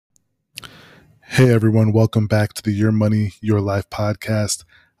Hey everyone, welcome back to the Your Money, Your Life podcast.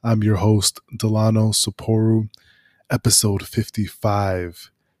 I'm your host, Delano Saporu, episode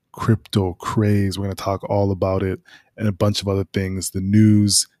 55, Crypto Craze. We're going to talk all about it and a bunch of other things, the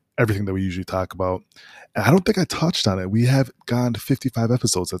news, everything that we usually talk about. And I don't think I touched on it. We have gone to 55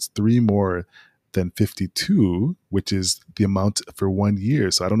 episodes. That's three more than 52, which is the amount for 1 year.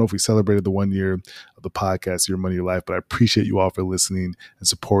 So I don't know if we celebrated the 1 year of the podcast, Your Money, Your Life, but I appreciate you all for listening and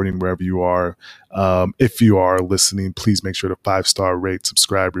supporting wherever you are. If you are listening, please make sure to 5-star rate,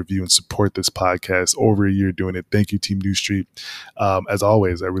 subscribe, review, and support this podcast. Over a year doing it. Thank you, Team New Street. As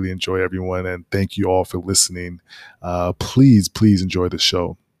always, I really enjoy everyone, and thank you all for listening. Please enjoy the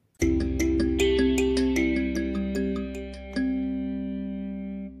show.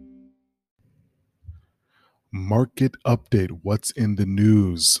 Market update. What's in the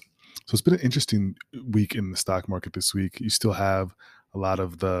news? So it's been an interesting week in the stock market this week. You still have a lot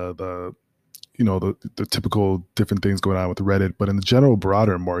of the typical different things going on with Reddit, but in the general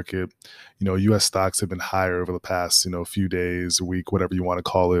broader market, U.S. stocks have been higher over the past, few days, a week, whatever you want to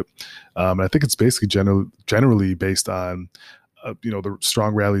call it. And I think it's basically generally based on the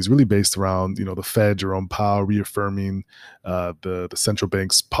strong rally is really based around, the Fed, Jerome Powell, reaffirming the central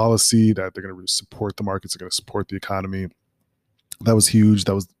bank's policy that they're going to support the markets, they're going to support the economy. That was huge.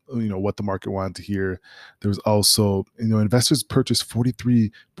 That was, what the market wanted to hear. There was also, investors purchased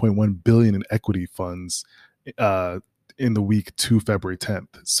 $43.1 billion in equity funds in the week to February 10th.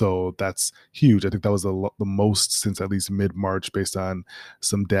 So that's huge. I think that was the most since at least mid-March based on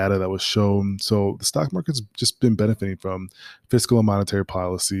some data that was shown. So the stock market's just been benefiting from fiscal and monetary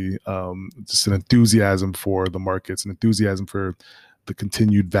policy, just an enthusiasm for the markets, an enthusiasm for the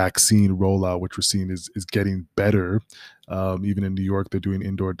continued vaccine rollout, which we're seeing is getting better. Even in New York, they're doing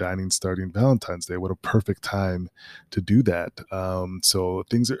indoor dining starting Valentine's Day. What a perfect time to do that. So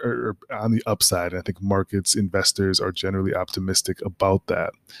things are on the upside. And I think markets, investors are generally optimistic about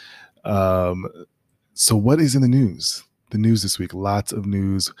that. So what is in the news? The news this week, lots of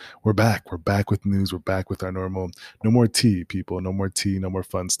news. We're back. We're back with news. We're back with our normal. No more tea, people. No more tea. No more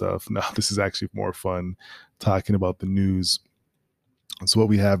fun stuff. No, this is actually more fun talking about the news. So what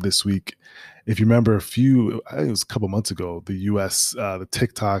we have this week, if you remember I think it was a couple months ago, the U.S., the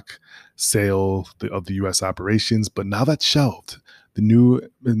TikTok sale of the U.S. operations, but now that's shelved. The new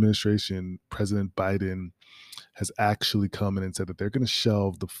administration, President Biden, has actually come in and said that they're going to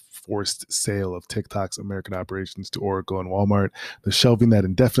shelve the forced sale of TikTok's American operations to Oracle and Walmart. They're shelving that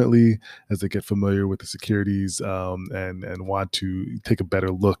indefinitely as they get familiar with the securities and want to take a better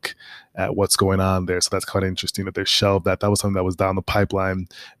look at what's going on there. So that's quite interesting that they shelved that. That was something that was down the pipeline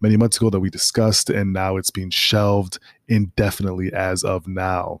many months ago that we discussed, and now it's being shelved indefinitely as of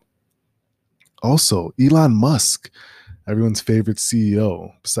now. Also, Elon Musk, everyone's favorite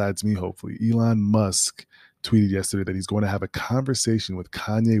CEO, besides me, hopefully, Elon Musk tweeted yesterday that he's going to have a conversation with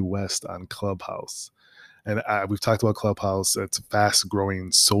Kanye West on Clubhouse. And we've talked about Clubhouse. It's a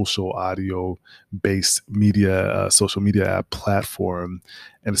fast-growing social audio-based social media app platform.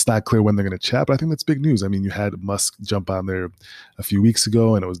 And it's not clear when they're going to chat, but I think that's big news. I mean, you had Musk jump on there a few weeks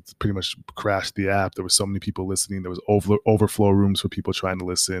ago, and it was pretty much crashed the app. There were so many people listening. There was overflow rooms for people trying to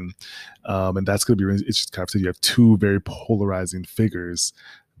listen. And that's going to be really interesting conversation. You have two very polarizing figures,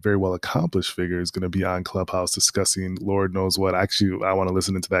 very well accomplished figures, going to be on Clubhouse discussing Lord knows what. Actually, I want to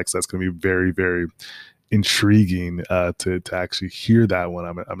listen into that because that's going to be very, very intriguing to actually hear that one.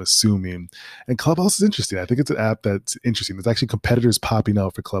 I'm assuming. And Clubhouse is interesting. I think it's an app that's interesting. There's actually competitors popping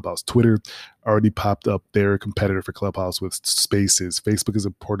out for Clubhouse. Twitter already popped up their competitor for Clubhouse with Spaces. Facebook is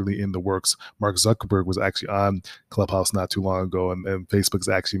reportedly in the works. Mark Zuckerberg was actually on Clubhouse not too long ago, and Facebook is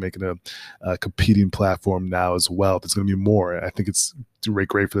actually making a competing platform now as well. There's going to be more. I think it's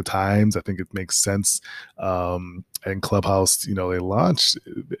great for the times. I think it makes sense. And Clubhouse, they launched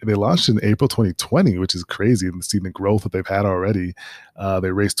in April 2020, which is crazy. And seeing the growth that they've had already.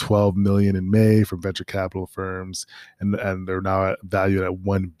 They raised $12 million in May from venture capital firms, and they're now valued at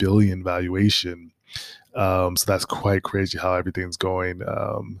 $1 billion valuation. So that's quite crazy how everything's going.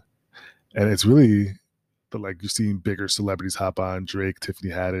 And it's really you're seeing bigger celebrities hop on, Drake,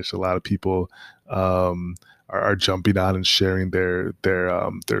 Tiffany Haddish, a lot of people are jumping on and sharing their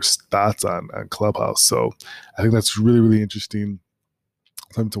thoughts on Clubhouse. So I think that's really, really interesting.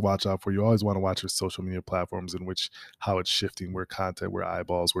 Something to watch out for. You always want to watch your social media platforms in which how it's shifting, where content, where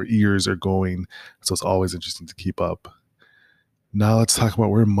eyeballs, where ears are going. So it's always interesting to keep up. Now let's talk about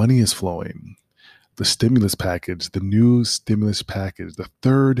where money is flowing. The stimulus package, the new stimulus package, the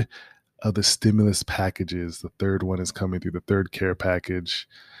third of the stimulus packages. The third one is coming through. The third care package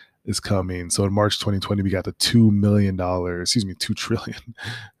is coming. So in March 2020, we got the $2 trillion,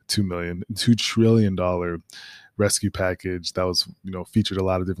 2 million, $2 trillion rescue package that was, featured a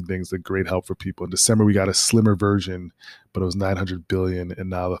lot of different things, that great help for people. In December, we got a slimmer version, but it was 900 billion. And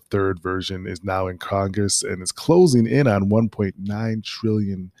now the third version is now in Congress and is closing in on 1.9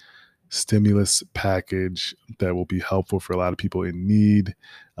 trillion stimulus package that will be helpful for a lot of people in need.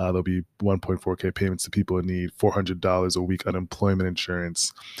 There'll be 1.4K payments to people in need, $400 a week unemployment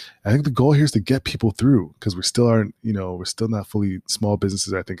insurance. I think the goal here is to get people through, because we still aren't, we're still not fully, small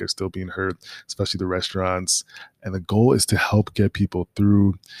businesses, I think, are still being hurt, especially the restaurants. And the goal is to help get people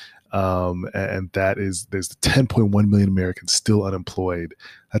through. And that is, there's 10.1 million Americans still unemployed.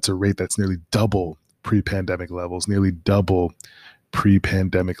 That's a rate that's nearly double pre-pandemic levels, nearly double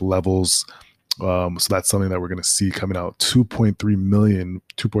pre-pandemic levels. So that's something that we're going to see coming out.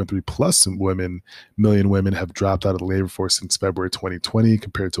 2.3 plus million women have dropped out of the labor force since February 2020,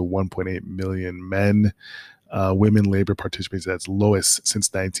 compared to 1.8 million men. Women labor participation at its lowest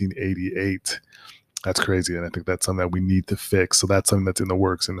since 1988. That's crazy. And I think that's something that we need to fix. So that's something that's in the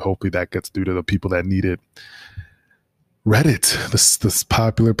works, and hopefully that gets through to the people that need it. Reddit, this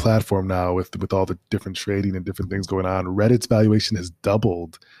popular platform now with all the different trading and different things going on, Reddit's valuation has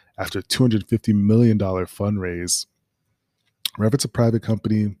doubled after a $250 million fundraise. Reddit's a private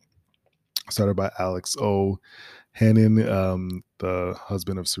company started by Alex O. Hannon, the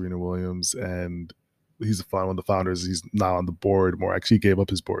husband of Serena Williams, and he's one of the founders. He's not on the board more. Actually, he gave up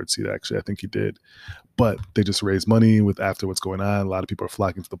his board seat. Actually, I think he did. But they just raised money after what's going on. A lot of people are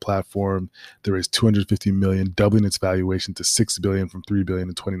flocking to the platform. They raised $250 million, doubling its valuation to $6 billion from $3 billion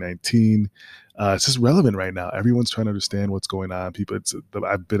in 2019. It's just relevant right now. Everyone's trying to understand what's going on.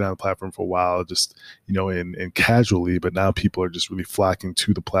 I've been on the platform for a while, just in casually, but now people are just really flocking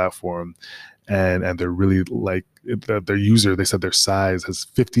to the platform, and they're really like their user. They said their size has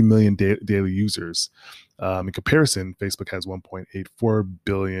 50 million daily users. In comparison, Facebook has 1.84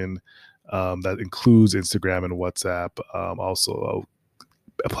 billion. That includes Instagram and WhatsApp, also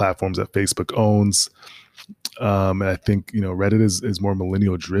platforms that Facebook owns. And I think, Reddit is more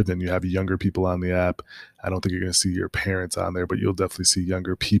millennial driven. You have younger people on the app. I don't think you're going to see your parents on there, but you'll definitely see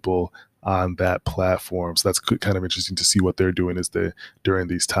younger people on that platform. So that's kind of interesting to see what they're doing during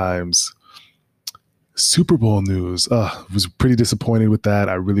these times. Super Bowl news. Was pretty disappointed with that.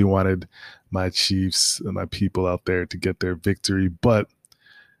 I really wanted my Chiefs and my people out there to get their victory, but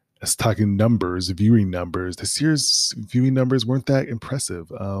as talking numbers, viewing numbers, this year's viewing numbers weren't that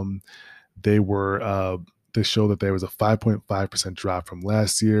impressive. They show that there was a 5.5% drop from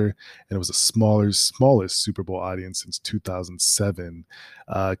last year, and it was the smallest Super Bowl audience since 2007.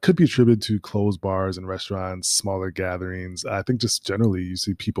 It could be attributed to closed bars and restaurants, smaller gatherings. I think just generally you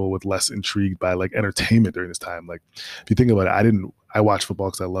see people with less intrigued by like entertainment during this time. Like if you think about it, I watch football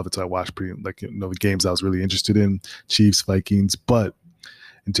because I love it. So I watched the games I was really interested in, Chiefs, Vikings, but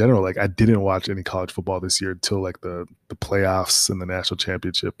in general, like I didn't watch any college football this year until like the playoffs and the national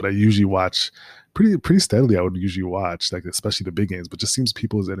championship. But I usually watch pretty steadily. I would usually watch, like, especially the big games. But just seems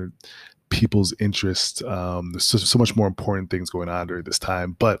people's interest. There's so much more important things going on during this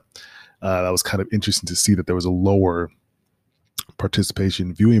time. But that was kind of interesting to see that there was a lower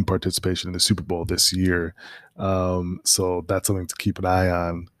viewing participation in the Super Bowl this year. So that's something to keep an eye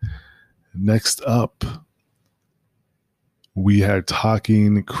on. Next up, we had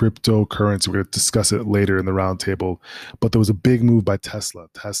talking cryptocurrency. We're going to discuss it later in the roundtable, but there was a big move by Tesla.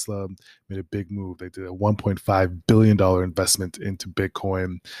 Tesla made a big move. They did a $1.5 billion investment into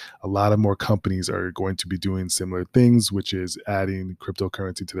Bitcoin. A lot of more companies are going to be doing similar things, which is adding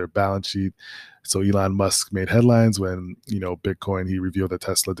cryptocurrency to their balance sheet. So Elon Musk made headlines when, Bitcoin, he revealed that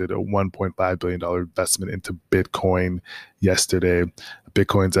Tesla did a $1.5 billion investment into Bitcoin yesterday.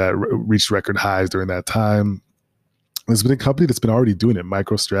 Bitcoin's reached record highs during that time. There's been a company that's been already doing it.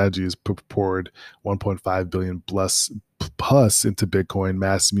 MicroStrategy has poured 1.5 billion plus into Bitcoin.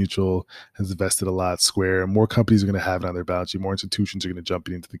 Mass Mutual has invested a lot. Square, more companies are going to have it on their balance sheet. More institutions are going to jump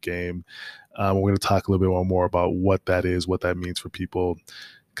into the game. We're going to talk a little bit more about what that is, what that means for people.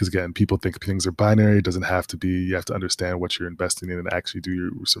 Because again, people think things are binary. It doesn't have to be. You have to understand what you're investing in and actually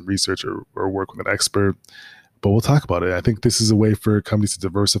do some research or work with an expert. But we'll talk about it. I think this is a way for companies to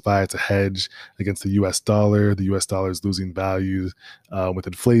diversify. It's a hedge against the U.S. dollar. The U.S. dollar is losing value with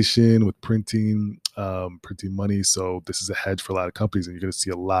inflation, with printing money. So this is a hedge for a lot of companies, and you're going to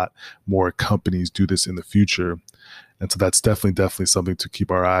see a lot more companies do this in the future. And so that's definitely something to keep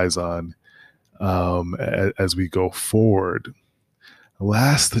our eyes on as we go forward.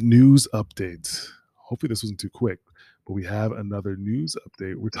 Last news update. Hopefully this wasn't too quick. But we have another news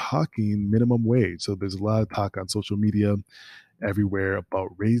update. We're talking minimum wage. So there's a lot of talk on social media everywhere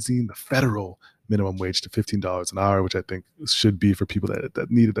about raising the federal minimum wage to $15 an hour, which I think should be for people that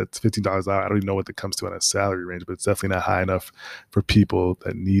need it. That's $15 an hour. I don't even know what that comes to on a salary range, but it's definitely not high enough for people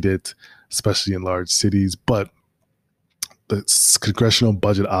that need it, especially in large cities. But the Congressional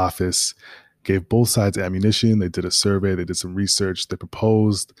Budget Office gave both sides ammunition. They did a survey. They did some research. They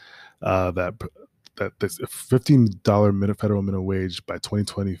proposed that this $15 federal minimum wage by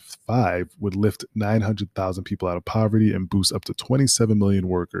 2025 would lift 900,000 people out of poverty and boost up to 27 million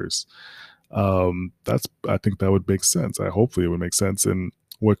workers. I think that would make sense. Hopefully it would make sense. And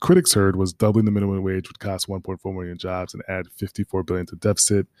what critics heard was doubling the minimum wage would cost 1.4 million jobs and add 54 billion to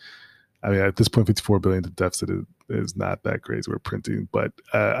deficit. I mean, at this point, 54 billion to deficit is not that crazy. We're printing, but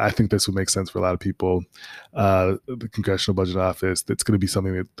I think this would make sense for a lot of people. The Congressional Budget Office, that's going to be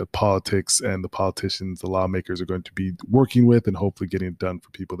something that the politics and the politicians, the lawmakers are going to be working with and hopefully getting it done for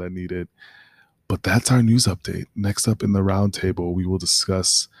people that need it. But that's our news update. Next up in the roundtable, we will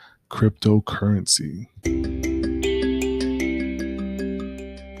discuss cryptocurrency.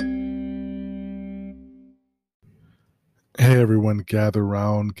 Hey everyone, gather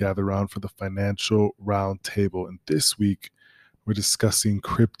around for the financial roundtable. And this week, we're discussing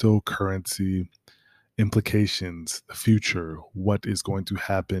cryptocurrency implications, the future, what is going to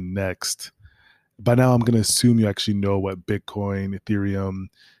happen next. By now, I'm going to assume you actually know what Bitcoin, Ethereum,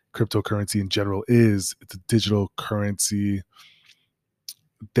 cryptocurrency in general is. It's a digital currency.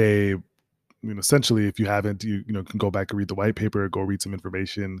 They, essentially, if you haven't, you can go back and read the white paper, go read some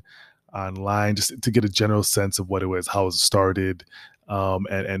information online just to get a general sense of what it was, how it started,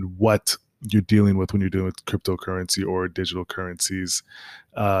 and what you're dealing with when you're dealing with cryptocurrency or digital currencies.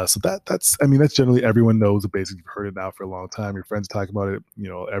 So that's generally, everyone knows the basics. You've heard it now for a long time. Your friends talk about it.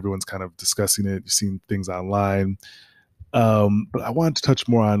 Everyone's kind of discussing it. You've seen things online. But I wanted to touch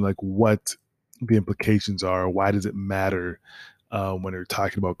more on like what the implications are. Why does it matter when you're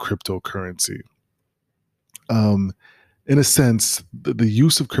talking about cryptocurrency? In a sense, the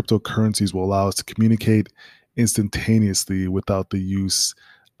use of cryptocurrencies will allow us to communicate instantaneously without the use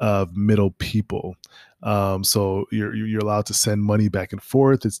of middle people. So you're allowed to send money back and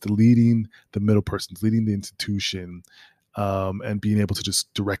forth. It's deleting the middle person, deleting the institution, and being able to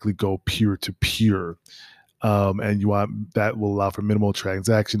just directly go peer to peer. And that will allow for minimal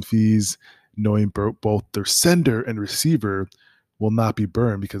transaction fees, knowing both their sender and receiver will not be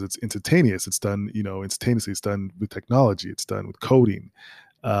burned because it's instantaneous. It's done, instantaneously. It's done with technology. It's done with coding.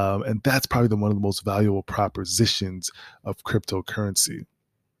 And that's probably one of the most valuable propositions of cryptocurrency.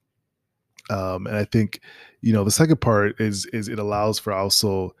 And I think, the second part is it allows for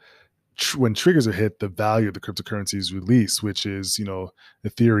also when triggers are hit, the value of the cryptocurrency is released, which is,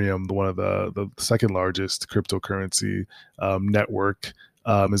 Ethereum, one of the second largest cryptocurrency network,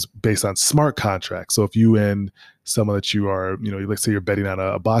 is based on smart contracts. So if you and someone that you are, let's say you're betting on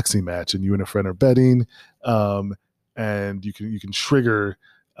a boxing match and you and a friend are betting, and you can trigger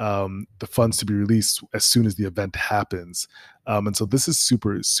the funds to be released as soon as the event happens. And so this is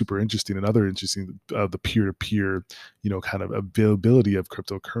super, super interesting. Another interesting, the peer-to-peer, kind of availability of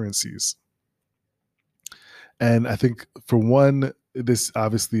cryptocurrencies. And I think for one, this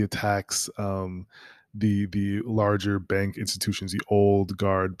obviously attacks the larger bank institutions, the old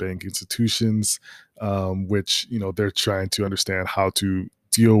guard bank institutions, which they're trying to understand how to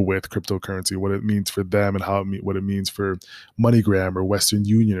deal with cryptocurrency, what it means for them, and what it means for MoneyGram or Western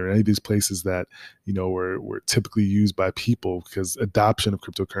Union or any of these places that were typically used by people, because adoption of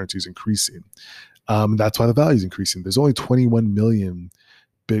cryptocurrency is increasing. That's why the value is increasing. There's only 21 million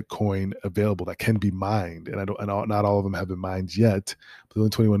Bitcoin available that can be mined, and not all of them have been mined yet, but only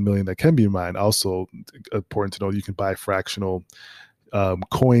 21 million that can be mined. Also important to know, you can buy fractional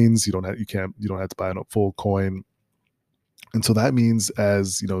coins. You don't have to buy a full coin. And so that means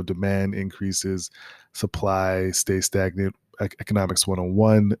as demand increases, supply stays stagnant. Economics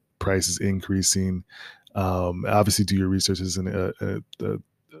 101, prices increasing. Obviously, do your research and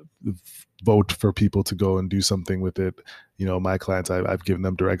vote for people to go and do something with it. My clients, I've given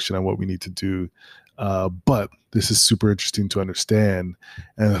them direction on what we need to do. But this is super interesting to understand.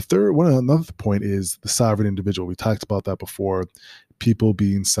 And another point is the sovereign individual. We talked about that before. People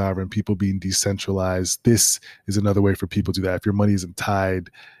being sovereign, people being decentralized. This is another way for people to do that. If your money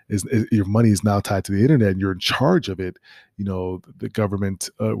your money is now tied to the internet and you're in charge of it, the government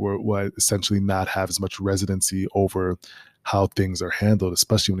will essentially not have as much residency over how things are handled,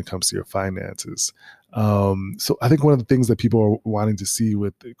 especially when it comes to your finances. So I think one of the things that people are wanting to see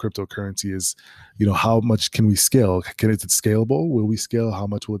with cryptocurrency is, how much can we scale? Is it scalable? Will we scale? How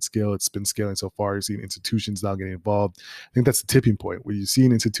much will it scale? It's been scaling so far. You're seeing institutions now getting involved. I think that's the tipping point where you're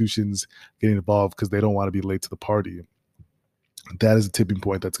seeing institutions getting involved because they don't want to be late to the party. That is a tipping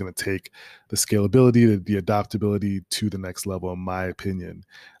point that's going to take the scalability, the adaptability to the next level, in my opinion.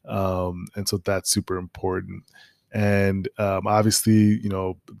 And so that's super important. And obviously,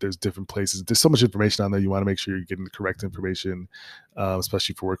 there's different places. There's so much information on there. You want to make sure you're getting the correct information,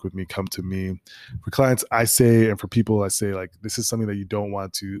 especially for work with me. Come to me. For clients, I say, and for people, I say, like, this is something that you don't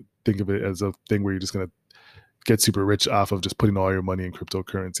want to think of it as a thing where you're just going to get super rich off of just putting all your money in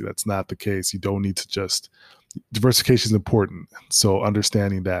cryptocurrency. That's not the case. You don't need to just diversification is important. So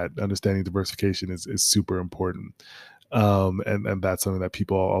understanding diversification is super important. And that's something that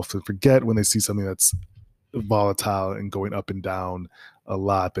people often forget when they see something that's volatile and going up and down a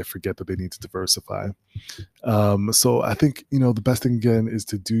lot. They forget that they need to diversify. So I think, the best thing again is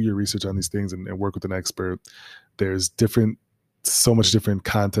to do your research on these things and work with an expert. There's so much different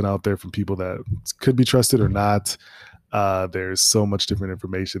content out there from people that could be trusted or not. There's so much different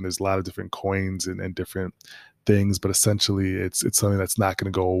information. There's a lot of different coins and different things, but essentially it's something that's not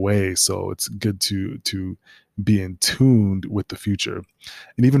going to go away. So it's good to be in tuned with the future.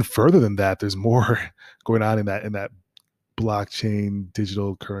 And even further than that, there's more going on in that blockchain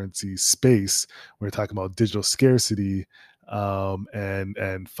digital currency space. We're talking about digital scarcity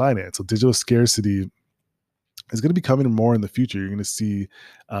and finance. So digital scarcity is going to be coming more in the future. You're going to see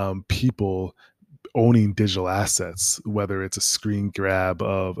people owning digital assets, whether it's a screen grab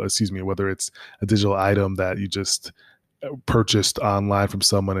whether it's a digital item that you just purchased online from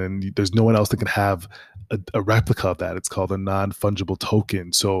someone and there's no one else that can have a replica of that. It's called a non-fungible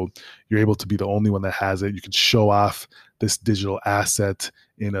token. So you're able to be the only one that has it. You can show off this digital asset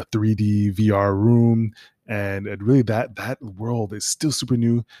in a 3D VR room. And really that world is still super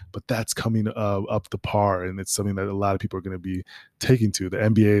new, but that's coming up the par. And it's something that a lot of people are going to be taking to. The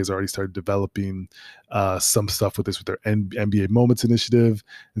NBA has already started developing some stuff with this, with their NBA Moments initiative.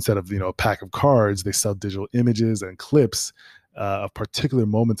 Instead of, a pack of cards, they sell digital images and clips of particular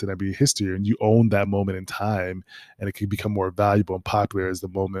moments in NBA history. And you own that moment in time, and it can become more valuable and popular as the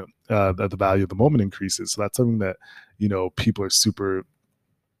value of the moment increases. So that's something that, people are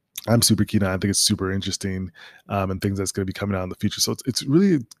I'm super keen on. I think it's super interesting and things that's going to be coming out in the future. So it's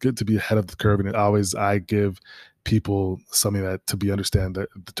really good to be ahead of the curve. And I give people something that to be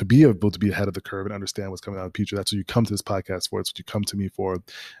able to be ahead of the curve and understand what's coming out in the future. That's what you come to this podcast for. It's what you come to me for.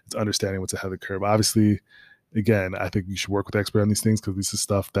 It's understanding what's ahead of the curve. Obviously, again, I think you should work with experts on these things because this is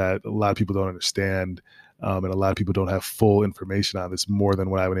stuff that a lot of people don't understand. And a lot of people don't have full information on this more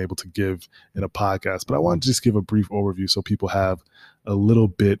than what I've been able to give in a podcast. But I want to just give a brief overview so people have a little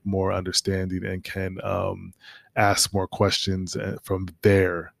bit more understanding and can ask more questions from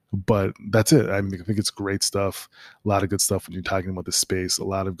there. But that's it. I think it's great stuff. A lot of good stuff when you're talking about this space. A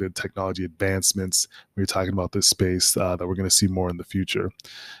lot of good technology advancements when you're talking about this space that we're going to see more in the future.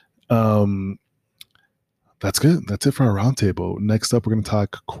 That's good. That's it for our roundtable. Next up, we're going to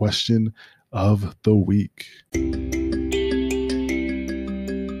talk question of the week.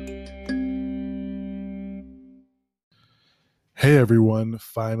 Hey everyone,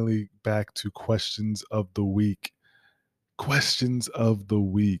 finally back to questions of the week. Questions of the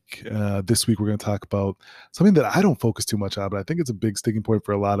week. This week we're going to talk about something that I don't focus too much on, but I think it's a big sticking point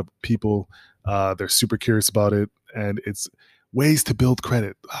for a lot of people. They're super curious about it, and it's ways to build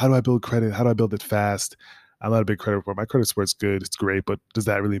credit. How do I build credit? How do I build it fast? I'm not a big credit report. My credit score is good. It's great, but does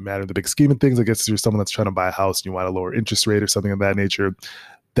that really matter in the big scheme of things? I guess if you're someone that's trying to buy a house and you want a lower interest rate or something of that nature,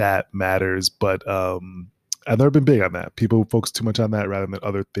 that matters. But I've never been big on that. People focus too much on that rather than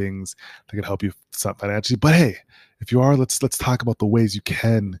other things that can help you financially. But hey, if you are, let's talk about the ways you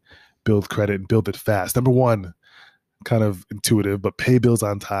can build credit and build it fast. Number one, kind of intuitive, but pay bills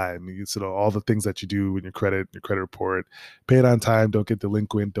on time. All the things that you do in your credit report, pay it on time. Don't get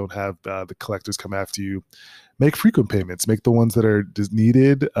delinquent. Don't have the collectors come after you. Make frequent payments. Make the ones that are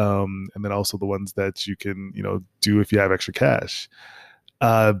needed, and then also the ones that you can, do if you have extra cash.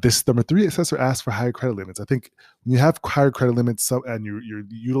 This number three, assessor asks for higher credit limits. I think when you have higher credit limits and you're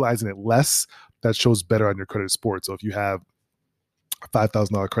utilizing it less, that shows better on your credit score. So if you have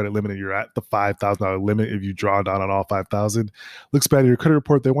 $5,000 credit limit and you're at the $5,000 limit, if you draw down on all 5,000, looks bad in your credit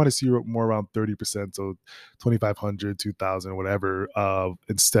report. They want to see you more around 30%, so 2,500, 2,000, whatever,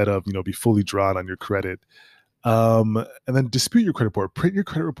 instead of be fully drawn on your credit. And then dispute your credit report. Print your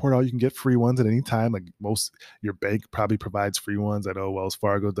credit report out. You can get free ones at any time. Like your bank probably provides free ones. I know Wells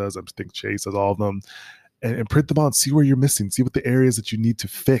Fargo does. I think Chase does all of them. And print them out. See where you're missing. See what the areas that you need to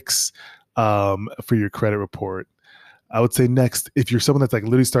fix for your credit report. I would say next, if you're someone that's like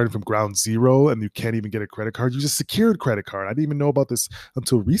literally starting from ground zero and you can't even get a credit card, use a secured credit card. I didn't even know about this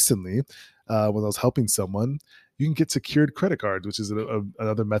until recently. when I was helping someone, you can get secured credit cards, which is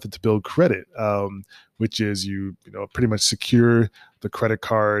another method to build credit, which is you know pretty much secure the credit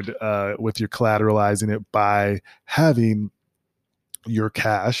card with your collateralizing it by having your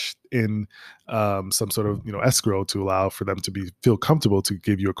cash in some sort of escrow to allow for them to be feel comfortable to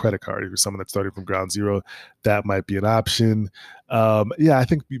give you a credit card. If you're someone that's starting from ground zero, that might be an option. Yeah, I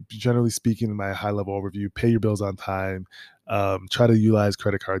think generally speaking, in my high level overview, pay your bills on time. Try to utilize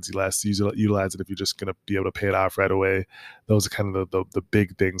credit cards less. Utilize it if you're just going to be able to pay it off right away. Those are kind of the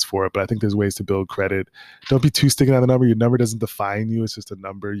big things for it. But I think there's ways to build credit. Don't be too sticking on the number. Your number doesn't define you. It's just a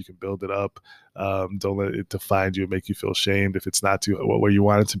number. You can build it up. Don't let it define you and make you feel shamed if it's not to where you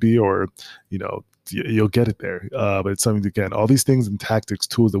want it to be, or you'll get it there. But it's something, again, all these things and tactics,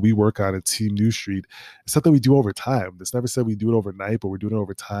 tools that we work on at Team New Street, it's stuff that we do over time. It's never said we do it overnight, but we're doing it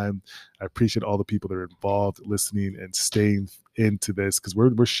over time. I appreciate all the people that are involved, listening and staying into this, because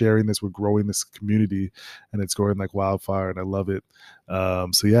we're sharing this, we're growing this community, and it's growing like wildfire, and I love it.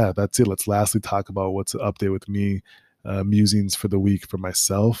 So yeah, that's it. Let's lastly talk about what's an update with me, musings for the week for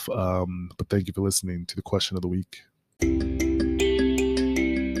myself. But thank you for listening to the question of the week.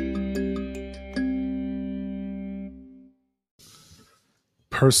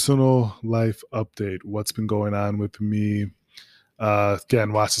 Personal life update. What's been going on with me?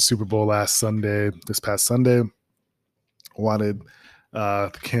 Again, watched the Super Bowl this past Sunday. Wanted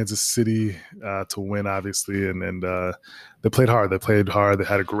the Kansas City to win, obviously, and they played hard. They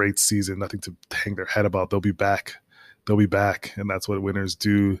had a great season. Nothing to hang their head about. They'll be back. And that's what winners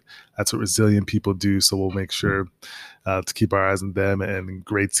do. That's what resilient people do. So we'll make sure to keep our eyes on them. And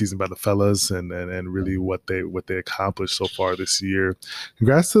great season by the fellas, and really what they accomplished so far this year.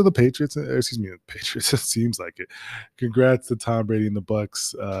 Congrats to the Patriots. The Patriots. It seems like it. Congrats to Tom Brady and the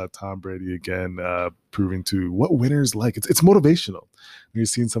Bucks. Tom Brady again, proving to what winners like. It's motivational. When you're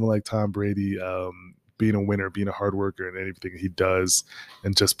seeing someone like Tom Brady, being a winner, being a hard worker in anything he does,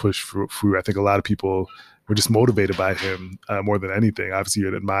 and just push through. I think a lot of people were just motivated by him more than anything. Obviously,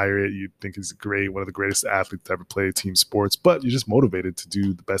 you'd admire it. You'd think he's great, one of the greatest athletes to ever play team sports, but you're just motivated to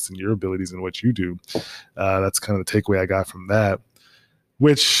do the best in your abilities and what you do. That's kind of the takeaway I got from that,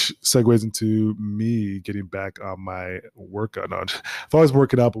 which segues into me getting back on my workout. I've always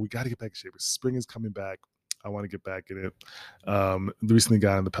working out, but we got to get back in shape. Spring is coming back. I want to get back in it. Recently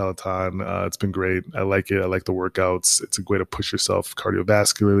got on the Peloton. It's been great. I like it. I like the workouts. It's a way to push yourself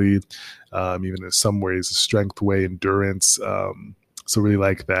cardiovascularly, even in some ways, a strength way, endurance. So really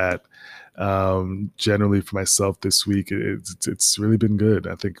like that. Generally for myself this week, it's really been good.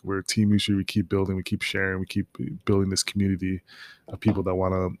 I think we're Team Usually. We keep building, we keep sharing, we keep building this community of people that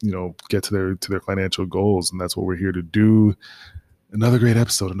want to, get to their financial goals. And that's what we're here to do. Another great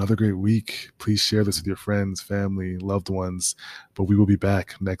episode, another great week. Please share this with your friends, family, loved ones. But we will be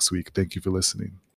back next week. Thank you for listening.